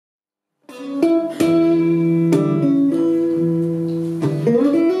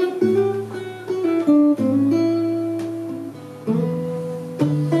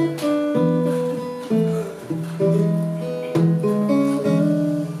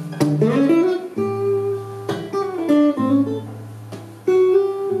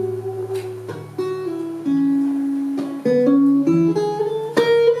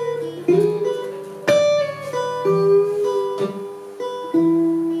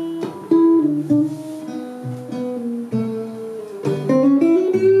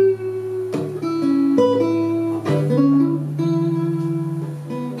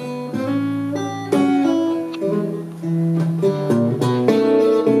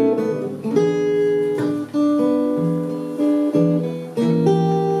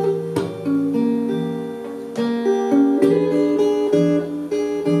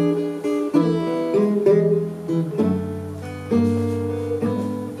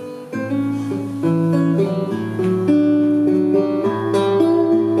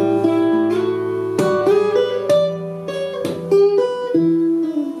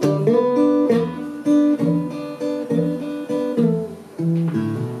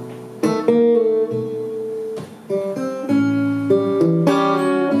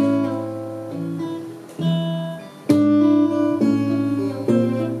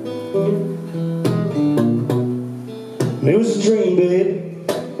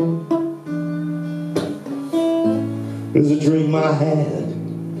It was a dream I had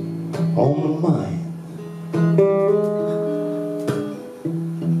on my mind.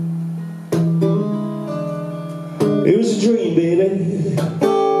 It was a dream, baby,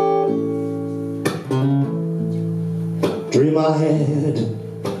 dream I had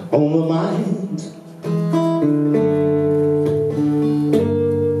on my mind.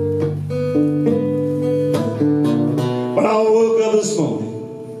 When I woke up this morning,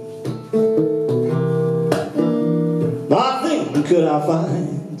 nothing could I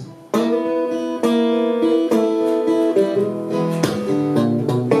find.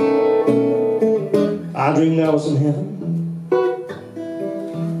 I dreamed I was in heaven,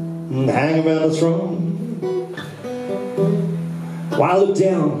 hanging around the throne. When I looked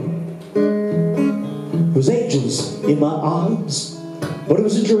down, there was angels in my arms, but it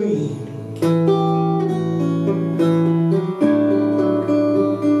was a dream.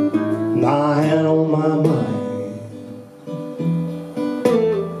 And I had on my mind.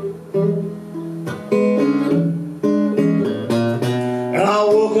 And I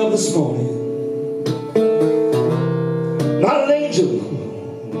woke up this morning, not an angel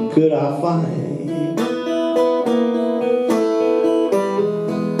could I find.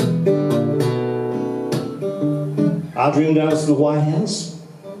 I dreamed I was in the White House,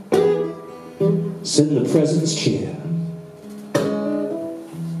 sitting in the president's chair.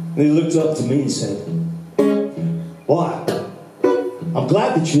 And he looked up to me and said, "Boy, I'm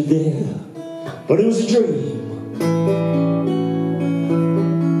glad that you're there, but it was a dream.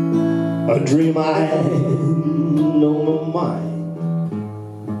 A dream I had on my mind."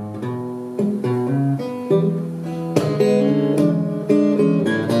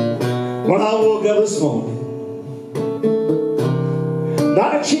 When I woke up this morning,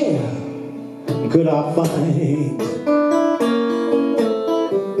 not a chair could I find.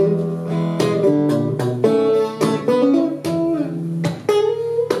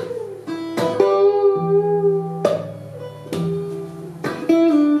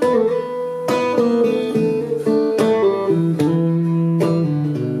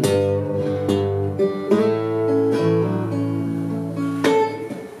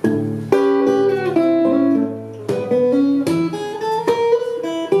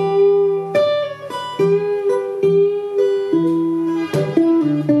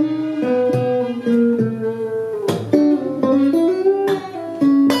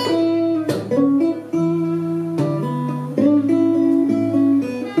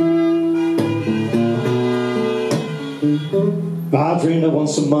 I dreamed I won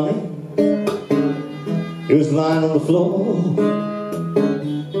some money. It was lying on the floor.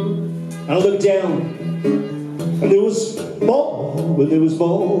 And I looked down, and there was more, but there was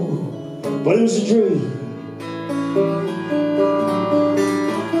more. But it was a dream.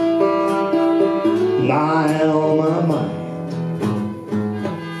 And I had on my mind.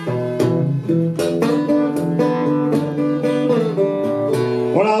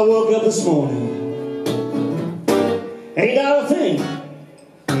 When I woke up this morning, ain't not a thing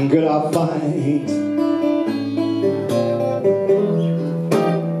could I find.